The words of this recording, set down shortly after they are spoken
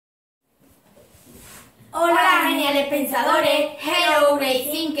Hola geniales pensadores, hello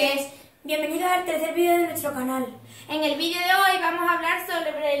great thinkers. Bienvenidos al tercer vídeo de nuestro canal. En el vídeo de hoy vamos a hablar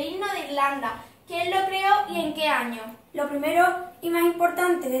sobre el himno de Irlanda, quién lo creó y en qué año. Lo primero y más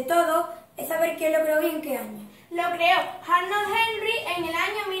importante de todo es saber quién lo creó y en qué año. Lo creó Himno en el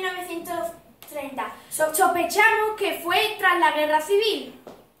año 1930. Sospechamos que fue tras la guerra civil,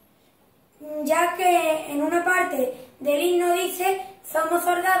 ya que en una parte del himno dice: somos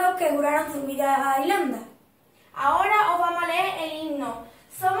soldados que juraron su vida a Irlanda. Ahora os vamos a leer el himno.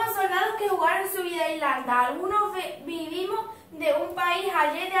 Somos soldados que jugaron su vida a Irlanda. Algunos vivimos de un país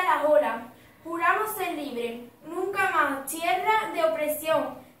allende a las olas. Juramos ser libres. Nunca más tierra de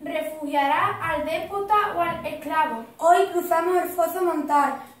opresión refugiará al déspota o al esclavo. Hoy cruzamos el foso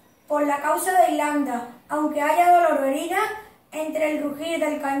Montar por la causa de Irlanda, aunque haya dolor o herida, entre el rugir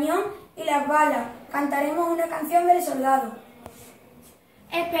del cañón y las balas, cantaremos una canción del soldado.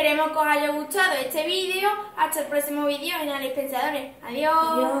 Esperemos que os haya gustado este vídeo. Hasta el próximo vídeo, geniales pensadores. Adiós.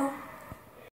 Adiós.